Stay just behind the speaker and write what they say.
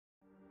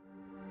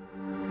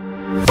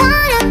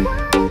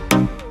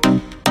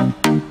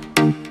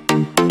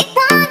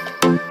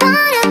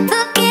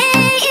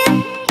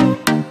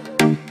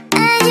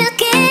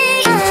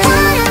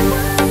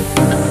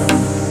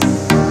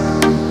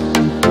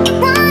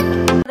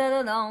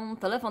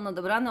Telefon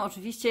odebrany.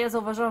 Oczywiście ja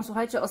zauważyłam,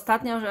 słuchajcie,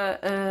 ostatnio,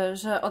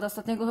 że od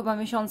ostatniego chyba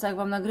miesiąca, jak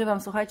Wam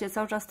nagrywam, słuchajcie,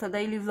 cały czas te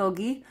daily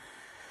vlogi,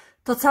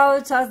 to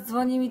cały czas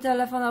dzwoni mi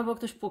telefon albo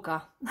ktoś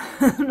puka.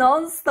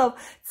 Non stop.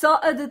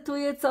 Co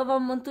edytuję, co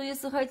Wam montuję,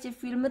 słuchajcie,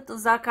 filmy, to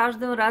za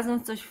każdym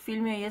razem coś w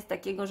filmie jest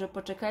takiego, że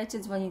poczekajcie,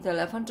 dzwoni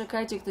telefon,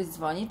 czekajcie, ktoś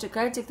dzwoni,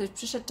 czekajcie, ktoś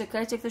przyszedł,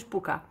 czekajcie, ktoś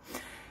puka.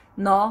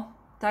 No,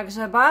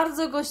 także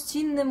bardzo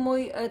gościnny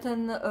mój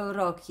ten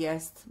rok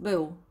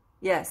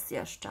jest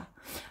jeszcze.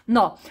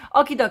 No,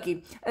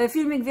 okidoki.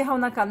 Filmik wjechał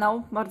na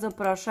kanał, bardzo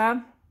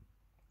proszę.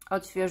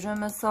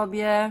 Odświeżymy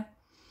sobie.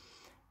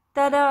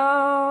 Tada!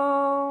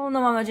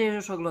 No mam nadzieję, że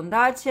już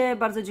oglądacie.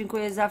 Bardzo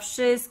dziękuję za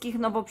wszystkich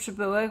nowo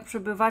przybyłych.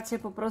 Przybywacie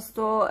po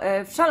prostu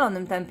w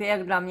szalonym tempie,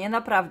 jak dla mnie,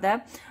 naprawdę.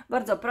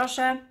 Bardzo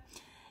proszę.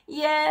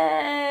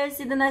 Jest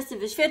 11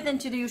 wyświetleń,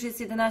 czyli już jest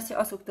 11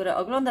 osób, które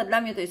ogląda.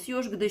 Dla mnie to jest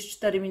już, gdyż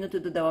 4 minuty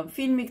dodałam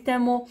filmik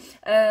temu.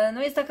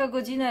 No jest taka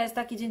godzina, jest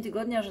taki dzień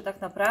tygodnia, że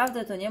tak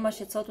naprawdę to nie ma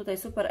się co tutaj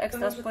super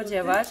ekstra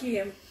spodziewać.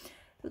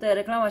 Tutaj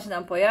reklama się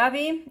nam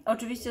pojawi.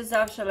 Oczywiście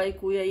zawsze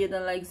lajkuję,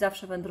 jeden like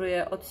zawsze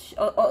wędruje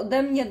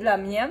ode mnie dla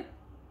mnie.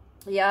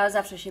 Ja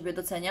zawsze siebie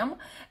doceniam.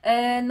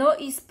 No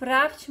i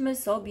sprawdźmy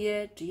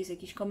sobie, czy jest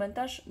jakiś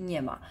komentarz.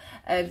 Nie ma.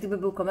 Gdyby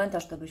był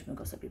komentarz, to byśmy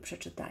go sobie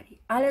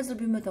przeczytali. Ale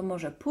zrobimy to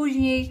może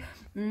później.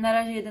 Na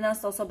razie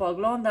 11 osoba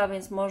ogląda,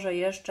 więc może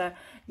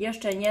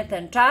jeszcze nie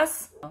ten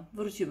czas. No,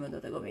 wrócimy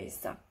do tego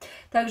miejsca.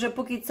 Także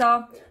póki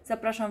co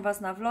zapraszam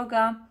Was na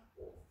vloga.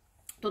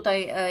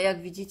 Tutaj,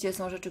 jak widzicie,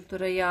 są rzeczy,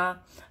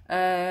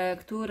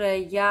 które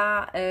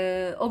ja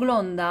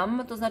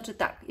oglądam. To znaczy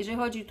tak, jeżeli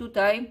chodzi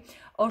tutaj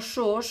o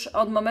szusz,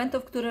 od momentu,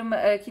 w którym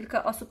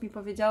kilka osób mi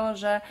powiedziało,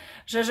 że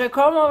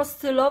rzekomo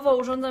stylowo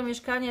urządza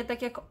mieszkanie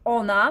tak jak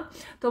ona,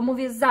 to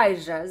mówię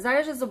zajrzę,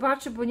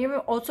 zobaczę, bo nie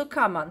wiem o co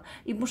kaman.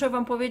 I muszę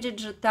Wam powiedzieć,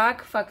 że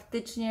tak,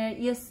 faktycznie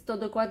jest to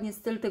dokładnie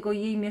styl tego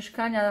jej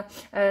mieszkania,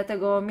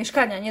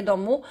 nie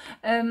domu,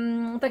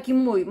 taki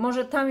mój.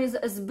 Może tam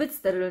jest zbyt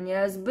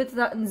sterylnie,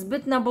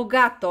 zbyt na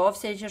bogato, w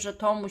sensie, że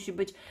to musi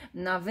być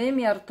na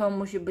wymiar, to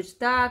musi być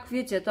tak,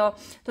 wiecie,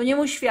 to nie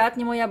mój świat,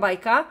 nie moja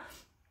bajka.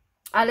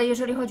 Ale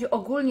jeżeli chodzi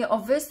ogólnie o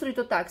wystrój,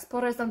 to tak,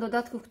 sporo jest tam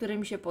dodatków, które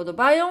mi się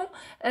podobają.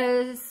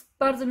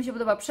 Bardzo mi się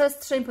podoba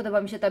przestrzeń,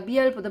 podoba mi się ta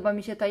biel, podoba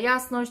mi się ta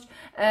jasność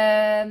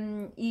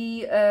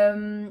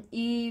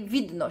i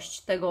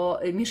widność tego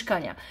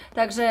mieszkania.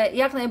 Także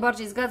jak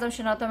najbardziej zgadzam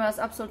się, natomiast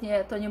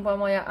absolutnie to nie była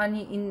moja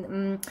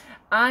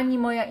ani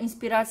moja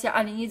inspiracja,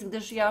 ani nic,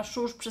 gdyż ja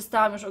szusz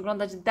przestałam już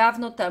oglądać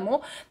dawno temu.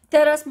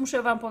 Teraz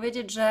muszę Wam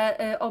powiedzieć, że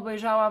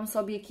obejrzałam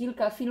sobie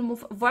kilka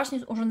filmów właśnie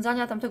z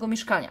urządzania tamtego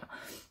mieszkania.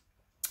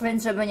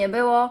 Więc żeby nie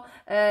było,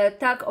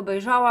 tak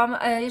obejrzałam.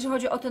 Jeżeli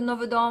chodzi o ten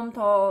nowy dom,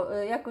 to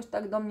jakoś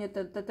tak do mnie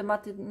te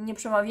tematy nie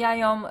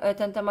przemawiają.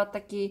 Ten temat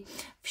taki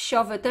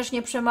wsiowy też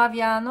nie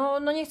przemawia.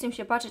 No nie chcę mi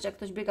się patrzeć, jak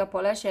ktoś biega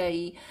po lesie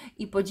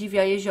i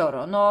podziwia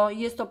jezioro. No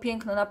jest to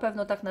piękne na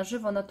pewno tak na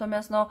żywo,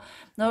 natomiast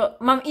no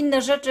mam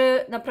inne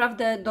rzeczy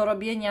naprawdę do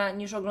robienia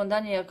niż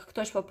oglądanie, jak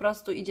ktoś po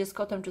prostu idzie z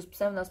kotem czy z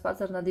psem na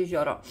spacer nad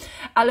jezioro.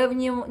 Ale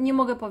nie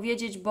mogę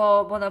powiedzieć,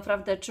 bo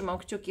naprawdę trzymam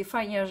kciuki.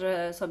 Fajnie,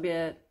 że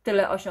sobie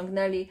tyle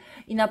osiągnęli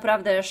i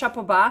naprawdę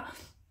szapoba.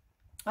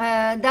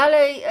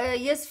 Dalej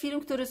jest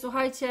film, który,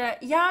 słuchajcie,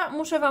 ja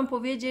muszę Wam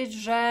powiedzieć,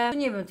 że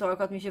nie wiem, co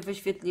akurat mi się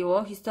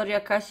wyświetliło. Historia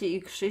Kasi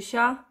i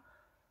Krzysia.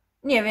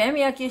 Nie wiem,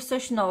 jakieś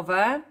coś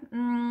nowe.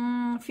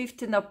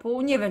 50 na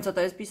pół. Nie wiem, co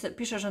to jest.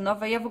 Pisze, że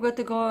nowe. Ja w ogóle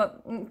tego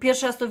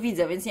pierwszy raz to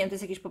widzę, więc nie wiem, to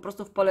jest jakieś po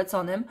prostu w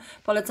poleconym.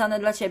 Polecane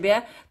dla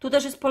Ciebie. Tu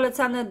też jest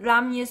polecane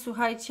dla mnie,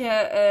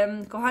 słuchajcie,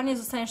 kochanie,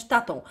 zostaniesz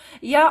tatą.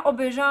 Ja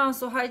obejrzałam,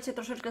 słuchajcie,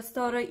 troszeczkę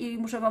story i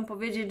muszę Wam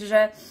powiedzieć,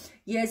 że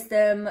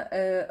jestem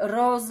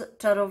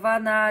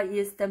rozczarowana.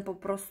 Jestem po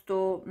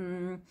prostu...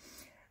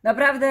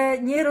 Naprawdę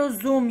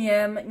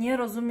nie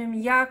rozumiem,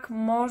 jak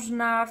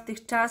można w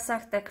tych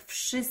czasach tak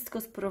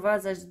wszystko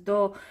sprowadzać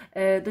do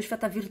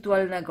świata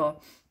wirtualnego.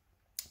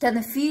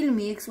 Ten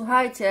filmik,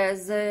 słuchajcie,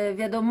 z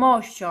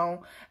wiadomością,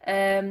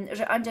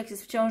 że Andziak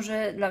jest w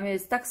ciąży, dla mnie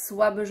jest tak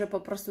słaby, że po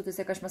prostu to jest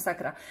jakaś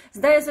masakra.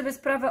 Zdaję sobie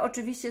sprawę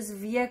oczywiście z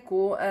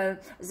wieku,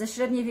 ze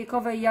średniej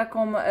wiekowej,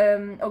 jaką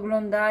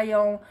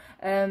oglądają,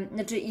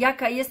 znaczy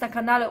jaka jest na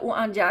kanale u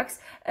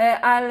Andziaks,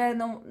 ale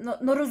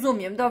no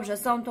rozumiem, dobrze,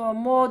 są to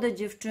młode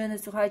dziewczyny,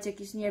 słuchajcie,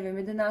 jakieś, nie wiem,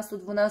 11,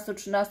 12,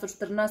 13,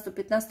 14,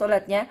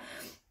 15-letnie,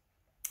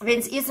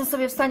 więc jestem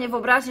sobie w stanie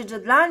wyobrazić, że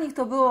dla nich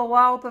to było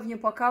wow, pewnie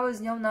płakały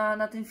z nią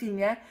na tym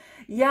filmie.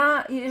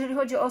 Ja, jeżeli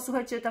chodzi o,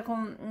 słuchajcie, taką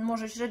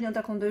może średnią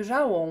taką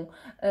dojrzałą,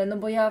 no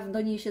bo ja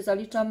do niej się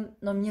zaliczam,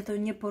 no mnie to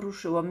nie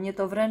poruszyło, mnie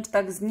to wręcz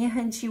tak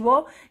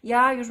zniechęciło.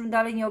 Ja już bym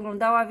dalej nie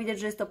oglądała, widać,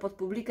 że jest to pod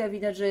publikę,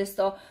 widać, że jest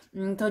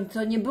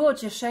to nie było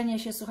cieszenie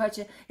się,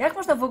 słuchajcie. Jak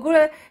można w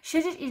ogóle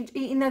siedzieć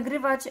i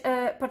nagrywać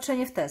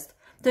patrzenie w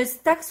test? To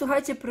jest tak,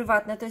 słuchajcie,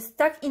 prywatne, to jest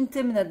tak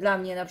intymne dla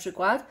mnie na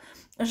przykład,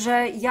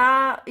 że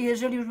ja,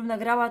 jeżeli już bym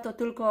nagrała, to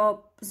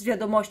tylko z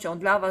wiadomością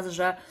dla Was,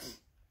 że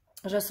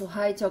że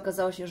słuchajcie,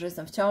 okazało się, że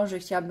jestem w ciąży,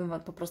 chciałabym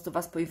po prostu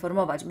Was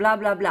poinformować, bla,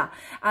 bla, bla,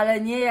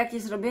 ale nie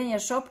jakieś zrobienie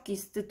szopki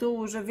z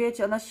tytułu, że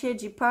wiecie, ona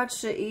siedzi,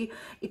 patrzy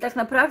i tak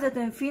naprawdę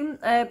ten film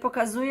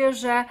pokazuje,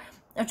 że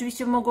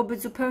oczywiście mogło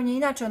być zupełnie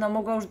inaczej, ona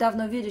mogła już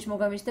dawno wiedzieć,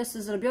 mogła mieć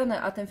testy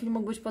zrobione, a ten film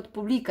mógł być pod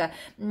publikę.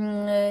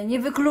 Nie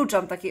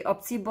wykluczam takiej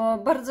opcji, bo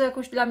bardzo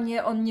jakoś dla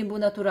mnie on nie był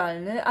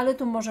naturalny, ale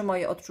to może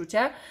moje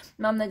odczucie.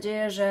 Mam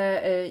nadzieję,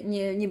 że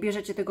nie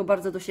bierzecie tego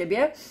bardzo do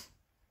siebie.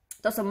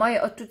 To są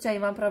moje odczucia i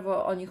mam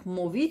prawo o nich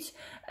mówić.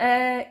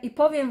 I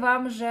powiem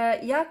Wam, że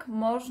jak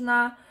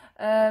można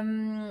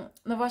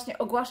no właśnie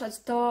ogłaszać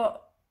to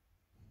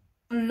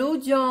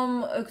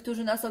ludziom,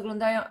 którzy nas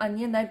oglądają, a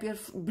nie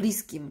najpierw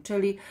bliskim.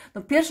 Czyli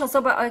no, pierwsza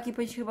osoba, o jakiej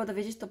powinniście chyba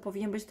dowiedzieć, to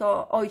powinien być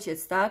to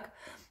ojciec, tak?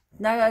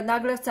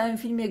 Nagle w całym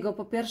filmie go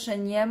po pierwsze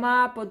nie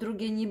ma, po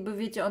drugie niby,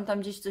 wiecie, on tam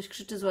gdzieś coś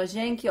krzyczy z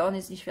łazienki, on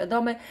jest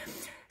nieświadomy.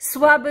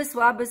 Słaby,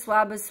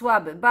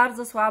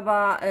 bardzo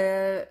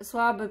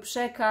słaby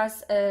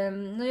przekaz.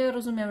 No ja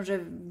rozumiem, że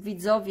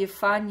widzowie,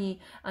 fani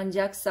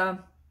Andziaksa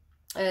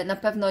na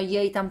pewno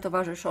jej tam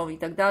towarzyszą i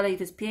tak dalej.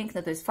 To jest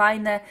piękne, to jest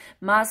fajne,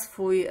 ma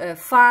swój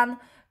fan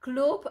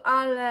klub,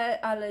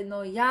 ale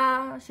no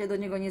ja się do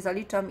niego nie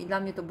zaliczam i dla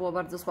mnie to było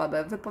bardzo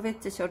słabe.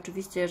 Wypowiedzcie się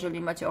oczywiście,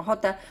 jeżeli macie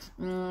ochotę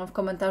w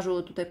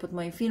komentarzu tutaj pod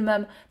moim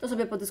filmem, to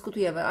sobie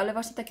podyskutujemy, ale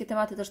właśnie takie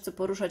tematy też chcę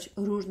poruszać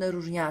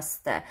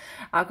różniaste.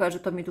 A akurat, że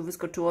to mi tu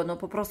wyskoczyło, no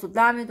po prostu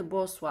dla mnie to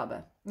było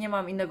słabe. Nie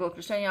mam innego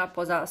określenia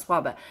poza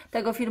słabe.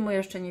 Tego filmu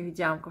jeszcze nie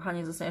widziałam,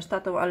 kochanie, zostaniesz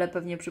tatą, ale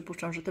pewnie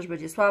przypuszczam, że też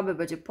będzie słaby,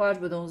 będzie płacz,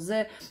 będą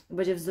łzy,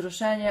 będzie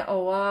wzruszenie, o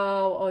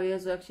wow, o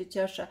Jezu, jak się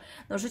cieszę.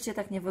 No życie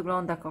tak nie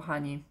wygląda,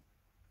 kochani.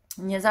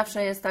 Nie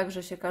zawsze jest tak,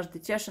 że się każdy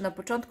cieszy. Na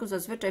początku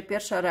zazwyczaj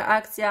pierwsza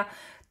reakcja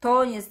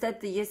to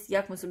niestety jest,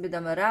 jak my sobie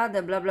damy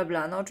radę, bla, bla,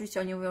 bla. No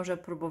oczywiście oni mówią, że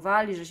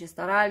próbowali, że się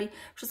starali.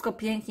 Wszystko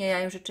pięknie,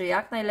 ja im życzę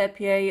jak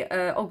najlepiej.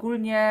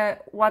 Ogólnie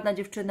ładna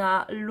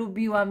dziewczyna,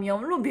 lubiłam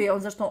ją, lubię ją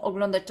zresztą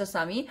oglądać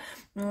czasami.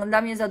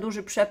 Dla mnie za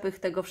duży przepych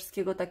tego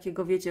wszystkiego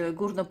takiego, wiecie,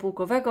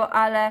 górnopółkowego,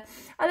 ale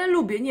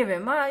lubię, nie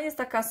wiem, jest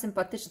taka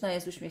sympatyczna,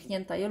 jest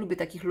uśmiechnięta, ja lubię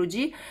takich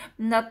ludzi.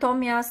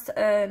 Natomiast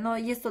no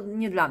jest to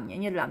nie dla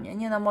mnie,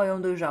 nie na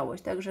moją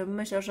dojrzałość. Także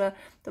myślę, że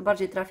to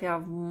bardziej trafia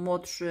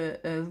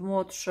w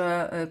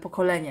młodsze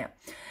pokolenie.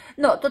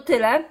 No to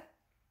tyle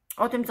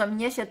o tym, co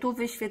mnie się tu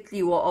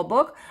wyświetliło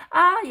obok,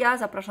 a ja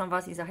zapraszam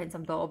Was i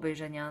zachęcam do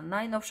obejrzenia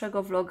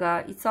najnowszego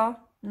vloga i co?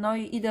 No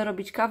i idę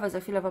robić kawę, za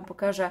chwilę Wam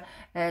pokażę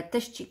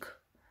teścik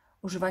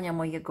używania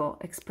mojego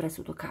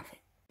ekspresu do kawy.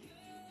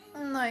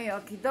 No i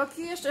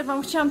okidoki, jeszcze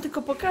Wam chciałam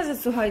tylko pokazać,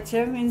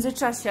 słuchajcie, w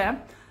międzyczasie,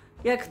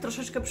 jak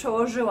troszeczkę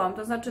przełożyłam,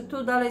 to znaczy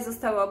tu dalej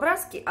zostały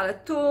obrazki, ale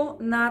tu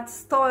nad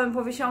stołem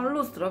powiesiłam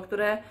lustro,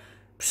 które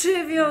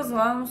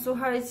przywiozłam,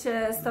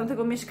 słuchajcie, z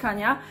tamtego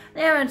mieszkania.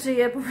 Nie wiem, czy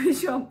je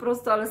powiesiłam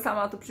prosto, ale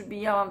sama tu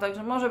przybijałam,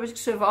 także może być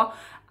krzywo,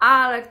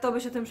 ale kto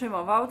by się tym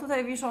przejmował.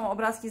 Tutaj wiszą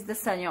obrazki z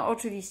Desenio,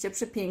 oczywiście,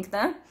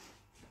 przepiękne.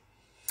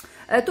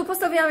 Tu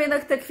postawiłam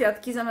jednak te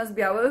kwiatki zamiast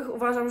białych,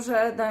 uważam,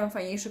 że dają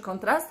fajniejszy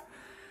kontrast.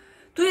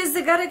 Tu jest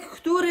zegarek,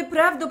 który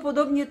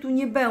prawdopodobnie tu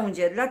nie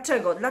będzie.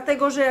 Dlaczego?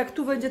 Dlatego, że jak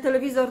tu będzie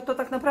telewizor, to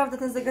tak naprawdę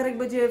ten zegarek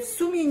będzie w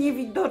sumie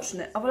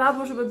niewidoczny. A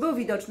wolałabym, żeby był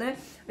widoczny,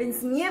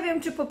 więc nie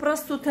wiem, czy po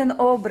prostu ten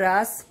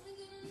obraz,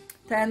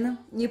 ten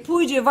nie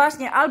pójdzie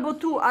właśnie albo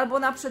tu, albo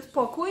na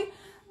przedpokój,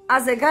 a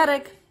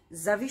zegarek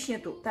zawiśnie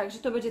tu. Także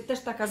to będzie też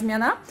taka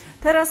zmiana.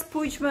 Teraz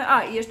pójdźmy,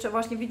 i jeszcze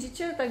właśnie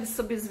widzicie, tak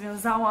sobie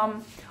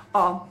związałam,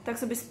 tak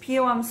sobie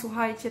spięłam,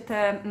 słuchajcie,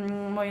 te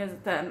moje,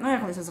 no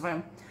jak one się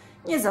nazywają?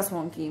 Nie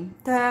zasłonki,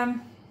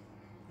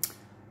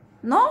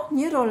 no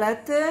nie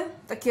rolety,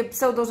 takie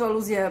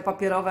pseudo-żaluzje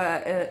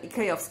papierowe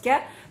ikejowskie,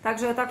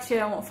 także tak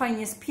się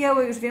fajnie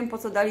spięły, już wiem, po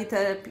co dali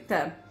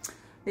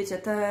wiecie,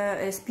 te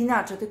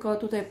spinacze, tylko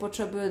tutaj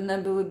potrzebne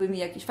byłyby mi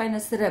jakieś fajne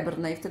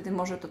srebrne i wtedy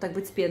może to tak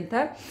być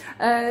spięte.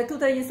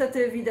 Tutaj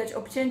niestety widać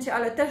obcięcie,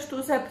 ale też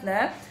tu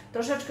zepnę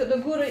troszeczkę do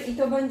góry i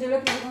to będzie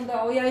lepiej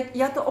wyglądało.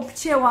 Ja to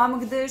obcięłam,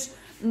 gdyż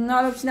no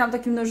ale obcinałam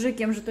takim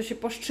nożykiem, że to się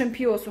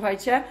poszczępiło,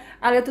 słuchajcie,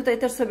 ale tutaj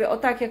też sobie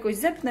tak jakoś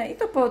zepnę i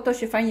to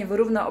się fajnie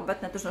wyrówna,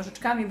 obetnę też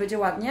nożyczkami, będzie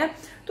ładnie.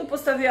 Tu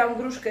postawiłam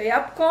gruszkę,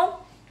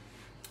 jabłko.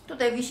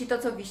 Tutaj wisi to,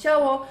 co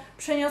wisiało.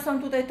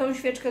 Przeniosłam tutaj tą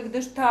świeczkę,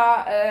 gdyż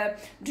ta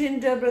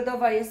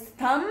gingerbreadowa jest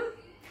tam.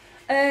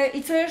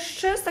 I co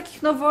jeszcze z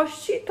takich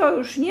nowości? To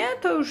już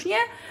nie.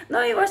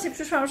 No i właśnie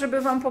przyszłam,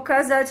 żeby Wam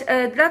pokazać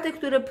dla tych,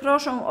 które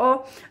proszą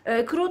o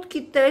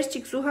krótki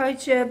teścik,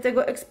 słuchajcie,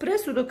 tego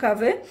ekspresu do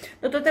kawy.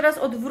 No to teraz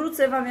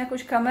odwrócę Wam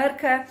jakąś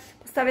kamerkę,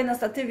 postawię na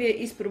statywie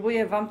i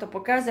spróbuję Wam to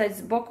pokazać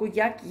z boku,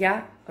 jak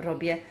ja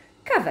robię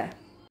kawę.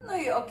 No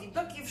i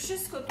okidoki,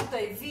 wszystko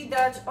tutaj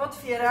widać,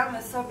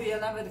 otwieramy sobie, ja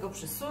nawet go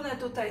przysunę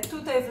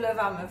tutaj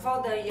wlewamy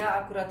wodę, ja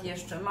akurat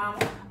jeszcze mam,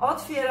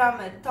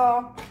 otwieramy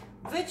to,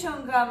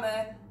 wyciągamy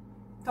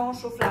tą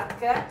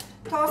szufladkę,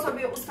 to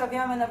sobie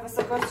ustawiamy na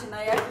wysokości,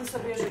 na jakiej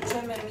sobie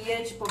życzymy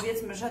mieć,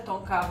 powiedzmy, że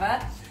tą kawę.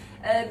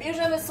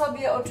 Bierzemy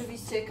sobie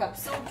oczywiście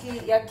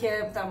kapsułki,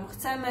 jakie tam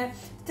chcemy.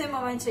 W tym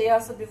momencie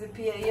ja sobie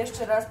wypiję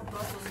jeszcze raz po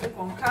prostu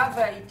zwykłą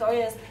kawę i to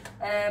jest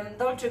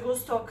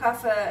DolceGusto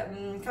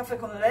kafe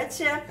con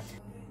leche.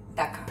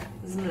 Taka,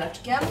 z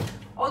mleczkiem.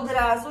 Od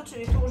razu,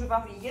 czyli tu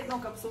używamy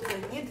jedną kapsułkę,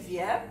 nie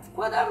dwie.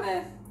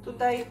 Wkładamy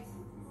tutaj,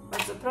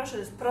 bardzo proszę,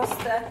 jest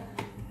proste.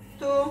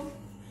 Tu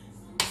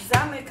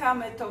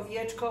zamykamy to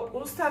wieczko,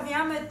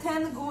 ustawiamy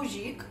ten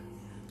guzik.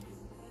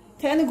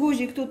 Ten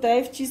guzik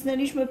tutaj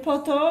wcisnęliśmy po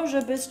to,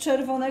 żeby z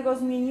czerwonego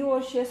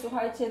zmieniło się,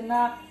 słuchajcie,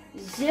 na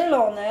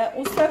zielone.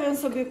 Ustawiam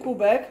sobie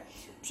kubek.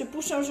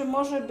 Przypuszczam, że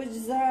może być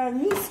za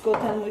nisko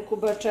ten mój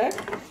kubeczek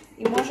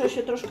i może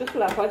się troszkę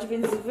chlapać,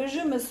 więc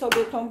wyżymy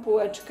sobie tą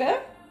półeczkę.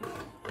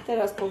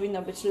 Teraz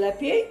powinno być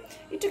lepiej.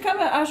 I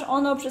czekamy, aż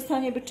ono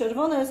przestanie być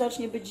czerwone,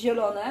 zacznie być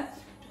zielone.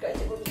 Czekajcie,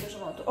 bo widzę,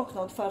 że mam tu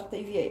okno otwarte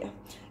i wieje.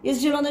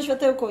 Jest zielone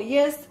światełko,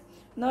 jest.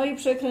 No i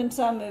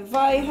przekręcamy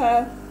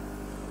wajchę.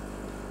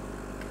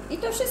 I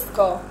to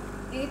wszystko.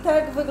 I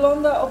tak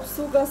wygląda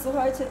obsługa,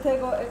 słuchajcie,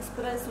 tego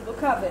ekspresu do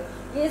kawy.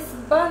 Jest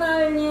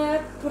banalnie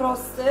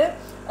prosty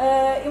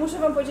i muszę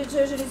Wam powiedzieć,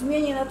 że jeżeli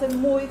zmienię na ten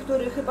mój,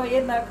 który chyba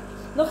jednak,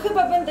 no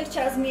chyba będę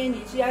chciała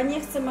zmienić. Ja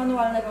nie chcę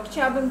manualnego,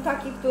 chciałabym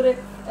taki, który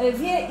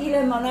wie,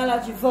 ile ma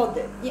nalać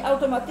wody i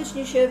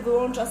automatycznie się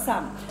wyłącza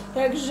sam.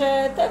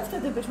 Także ten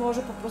wtedy być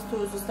może po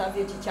prostu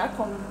zostawię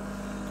dzieciakom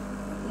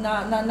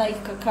na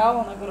ich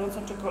kakao, na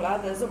gorącą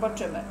czekoladę,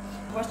 zobaczymy.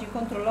 Właśnie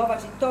kontrolować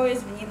i to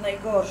jest w nim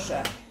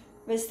najgorsze.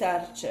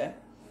 Wystarczy.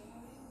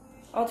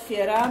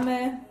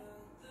 Otwieramy.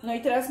 No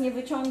i teraz nie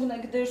wyciągnę,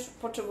 gdyż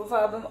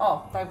potrzebowałabym...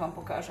 O, tak Wam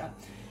pokażę.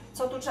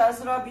 Co tu trzeba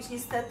zrobić?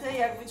 Niestety,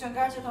 jak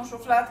wyciągacie tą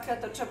szufladkę,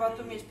 to trzeba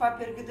tu mieć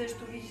papier, gdyż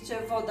tu widzicie,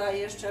 woda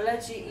jeszcze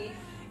leci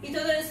i to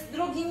jest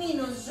drugi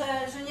minus,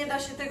 że nie da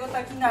się tego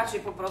tak inaczej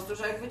po prostu,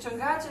 że jak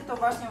wyciągacie, to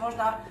właśnie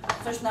można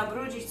coś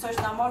nabrudzić, coś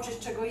namoczyć,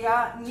 czego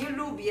ja nie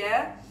lubię.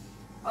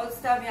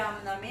 Odstawiam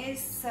na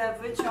miejsce,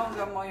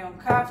 wyciągam moją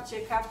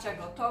kawcia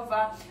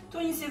gotowa. Tu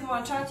nic nie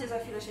wyłączacie, za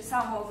chwilę się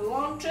samo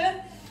wyłączy.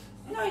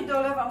 No i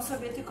dolewam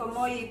sobie tylko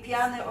mojej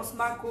piany o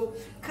smaku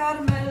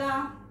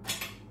karmela.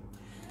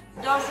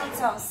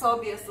 Dorzucam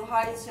sobie,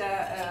 słuchajcie,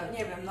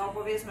 nie wiem, no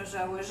powiedzmy,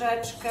 że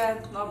łyżeczkę.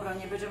 Dobra,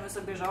 nie będziemy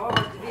sobie żałować,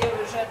 2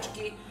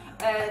 łyżeczki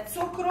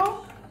cukru.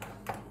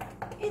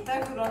 I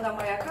tak wygląda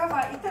moja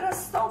kawa. I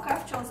teraz z tą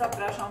kawcią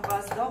zapraszam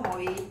Was do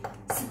mojej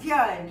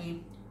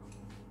sypialni.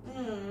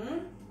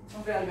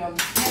 Uwielbiam.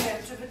 Nie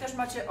wiem, czy Wy też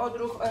macie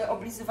odruch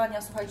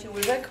oblizywania, słuchajcie,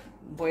 łyżek?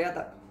 Bo ja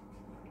tak.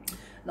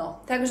 No,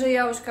 także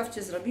ja już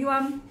kawcie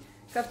zrobiłam.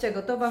 Kawcia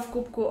gotowa w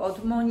kubku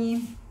od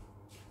Moni.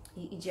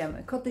 I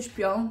idziemy. Koty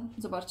śpią.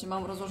 Zobaczcie,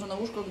 mam rozłożone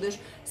łóżko, gdyż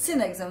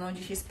synek ze mną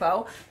dzisiaj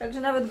spał.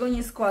 Także nawet go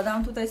nie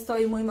składam. Tutaj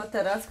stoi mój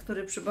materac,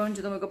 który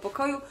przybędzie do mojego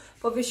pokoju.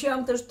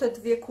 Powiesiłam też te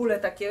 2 kule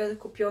takie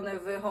kupione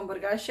w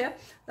Homburgasie.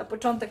 Na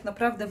początek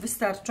naprawdę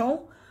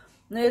wystarczą.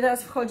 No i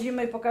teraz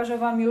wchodzimy i pokażę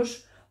Wam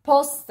już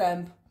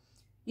postęp.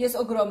 Jest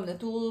ogromny.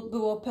 Tu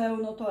było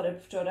pełno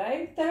toreb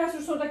wczoraj. Teraz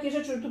już są takie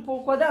rzeczy tu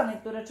poukładane,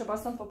 które trzeba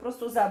stąd po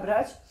prostu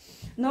zabrać.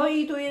 No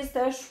i tu jest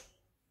też,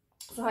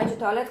 słuchajcie,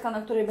 toaletka,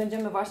 na której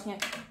będziemy właśnie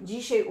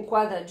dzisiaj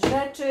układać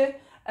rzeczy.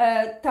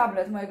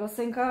 Tablet mojego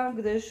synka,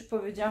 gdyż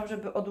powiedziałam,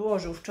 żeby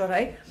odłożył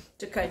wczoraj.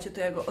 Czekajcie, to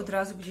ja go od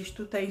razu gdzieś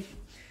tutaj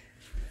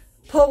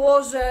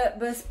położę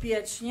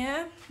bezpiecznie,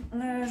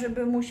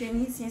 żeby mu się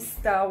nic nie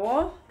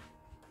stało.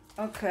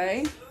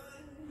 Okej.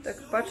 Tak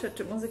patrzę,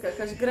 czy muzyka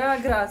jakaś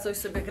gra, coś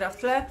sobie gra w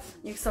tle,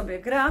 niech sobie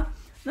gra.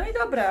 No i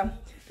dobra,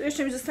 tu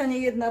jeszcze mi zostanie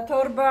 1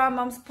 torba,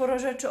 mam sporo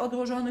rzeczy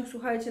odłożonych,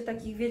 słuchajcie,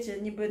 takich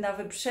wiecie, niby na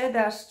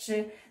wyprzedaż,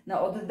 czy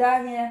na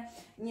oddanie,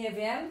 nie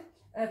wiem.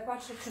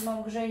 Patrzę, czy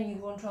mam grzejnik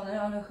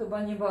włączony, ale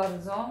chyba nie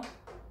bardzo.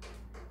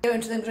 Nie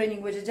wiem, czy ten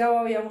grzejnik będzie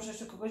działał, ja muszę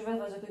jeszcze kogoś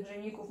wezwać do tych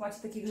grzejników.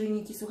 Macie takie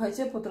grzejniki,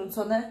 słuchajcie,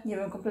 potrącone, nie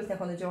wiem kompletnie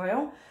jak one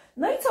działają.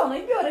 No i co, no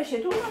i biorę się,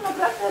 tu mam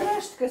naprawdę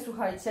resztkę,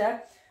 słuchajcie.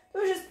 To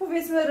już jest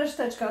powiedzmy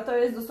reszteczka, to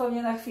jest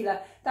dosłownie na chwilę.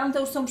 Tamte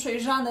już są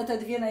przejrzane, te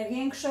 2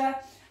 największe.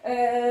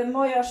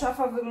 Moja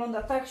szafa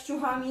wygląda tak z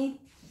ciuchami.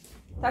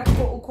 Tak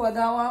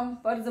poukładałam,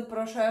 bardzo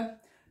proszę.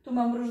 Tu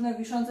mam różne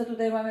wiszące,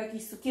 tutaj mam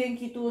jakieś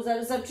sukienki. Tu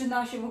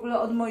zaczyna się w ogóle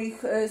od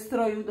moich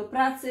strojów do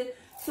pracy.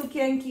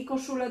 Sukienki,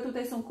 koszule,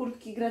 tutaj są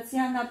kurtki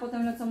Gracjana,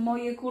 potem lecą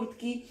moje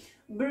kurtki,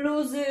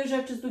 bluzy,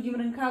 rzeczy z długim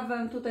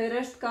rękawem, tutaj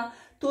resztka.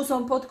 Tu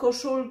są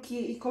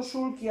podkoszulki i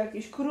koszulki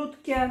jakieś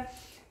krótkie.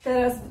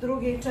 Teraz w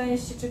drugiej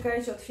części,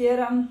 czekajcie,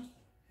 otwieram.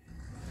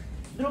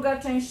 Druga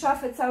część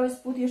szafy, cały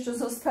spód jeszcze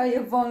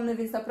zostaje wolny,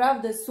 więc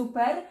naprawdę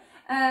super.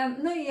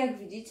 No i jak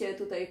widzicie,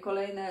 tutaj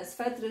kolejne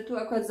swetry. Tu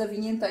akurat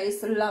zawinięta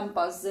jest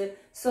lampa z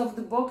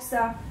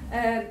softboxa,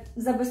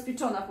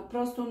 zabezpieczona po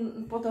prostu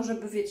po to,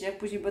 żeby, wiecie, jak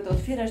później będę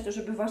otwierać, to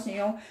żeby właśnie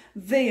ją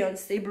wyjąć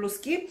z tej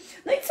bluzki.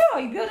 No i co?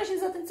 I biorę się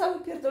za ten cały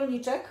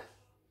pierdolniczek.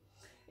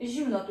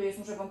 Zimno tu jest,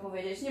 muszę Wam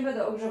powiedzieć. Nie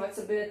będę ogrzewać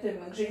sobie tym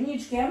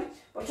grzejniczkiem.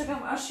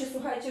 Poczekam, aż się,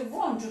 słuchajcie,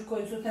 włączy w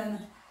końcu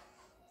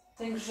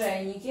ten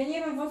grzejnik. Ja nie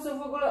wiem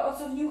w ogóle o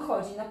co w nim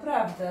chodzi,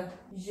 naprawdę.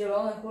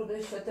 Zielone,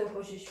 kurde,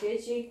 światełko się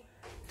świeci.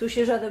 Tu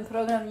się żaden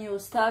program nie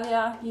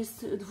ustawia.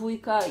 Jest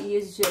 2 i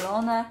jest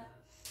zielone.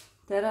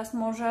 Teraz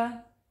może.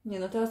 Nie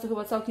no, teraz to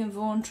chyba całkiem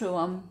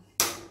wyłączyłam.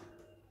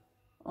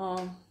 O,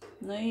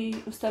 no i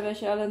ustawia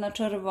się ale na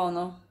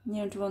czerwono.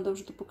 Nie wiem, czy Wam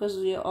dobrze to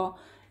pokazuje. O,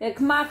 jak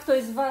ma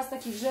ktoś z Was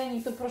taki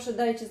grzejnik, to proszę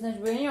dajcie znać,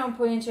 bo ja nie mam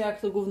pojęcia,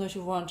 jak to gówno się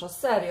włącza.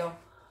 Serio.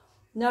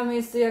 Dla mnie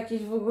jest to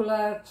jakieś w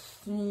ogóle...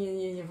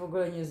 w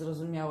ogóle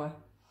niezrozumiałe.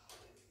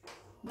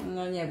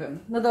 No nie wiem.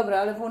 No dobra,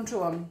 ale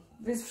włączyłam.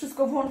 Jest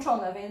wszystko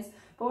włączone, więc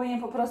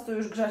powinien po prostu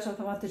już grzać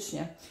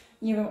automatycznie.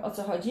 Nie wiem, o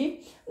co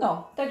chodzi.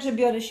 No, także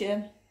biorę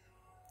się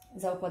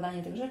za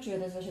układanie tych rzeczy i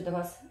odezwę się do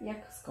Was, jak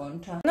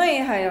skończę. No i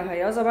hejo,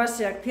 hejo,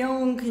 zobaczcie, jak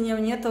pięknie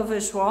mnie to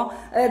wyszło.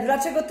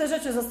 Dlaczego te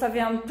rzeczy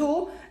zostawiałam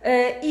tu?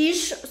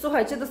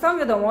 Słuchajcie, dostałam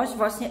wiadomość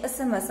właśnie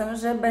SMS-em,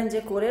 że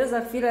będzie kurier.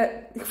 Za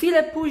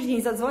chwilę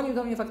później zadzwonił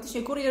do mnie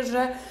faktycznie kurier,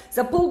 że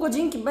za pół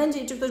godzinki będzie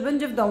i czy ktoś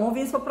będzie w domu,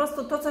 więc po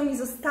prostu to, co mi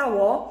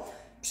zostało,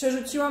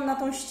 przerzuciłam na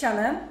tą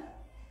ścianę,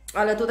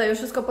 ale tutaj już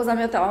wszystko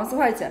pozamiatałam.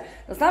 Słuchajcie,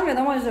 dostałam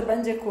wiadomość, że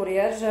będzie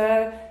kurier,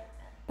 że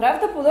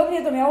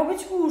prawdopodobnie to miało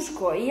być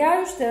łóżko i ja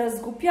już teraz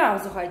zgłupiałam,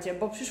 słuchajcie,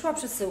 bo przyszła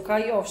przesyłka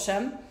i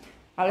owszem,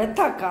 ale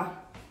taka.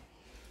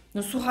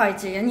 No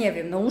słuchajcie, ja nie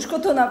wiem, no łóżko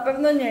to na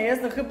pewno nie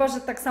jest, no chyba,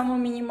 że tak samo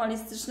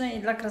minimalistyczne i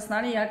dla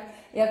krasnali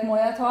jak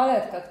moja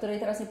toaletka, której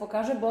teraz nie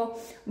pokażę,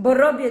 bo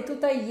robię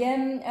tutaj,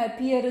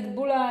 piję Red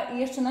Bulla i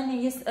jeszcze na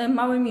niej jest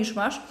mały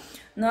miszmasz.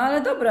 No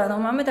ale dobra, no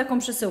mamy taką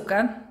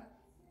przesyłkę.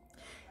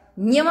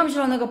 Nie mam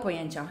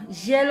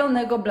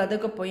zielonego,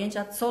 bladego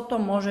pojęcia, co to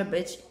może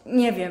być.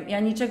 Nie wiem, ja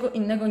niczego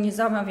innego nie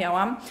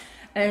zamawiałam.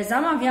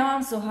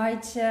 Zamawiałam,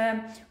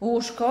 słuchajcie,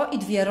 łóżko i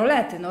 2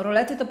 rolety. No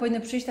rolety to powinny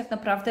przyjść tak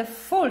naprawdę w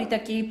folii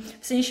takiej,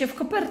 w sensie w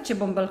kopercie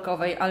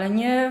bąbelkowej, ale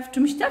nie w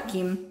czymś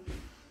takim.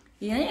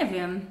 Ja nie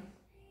wiem.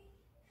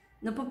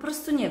 No po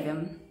prostu nie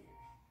wiem.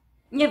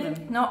 Nie wiem,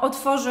 no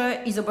otworzę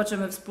i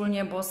zobaczymy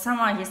wspólnie, bo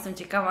sama jestem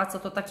ciekawa, co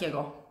to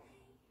takiego.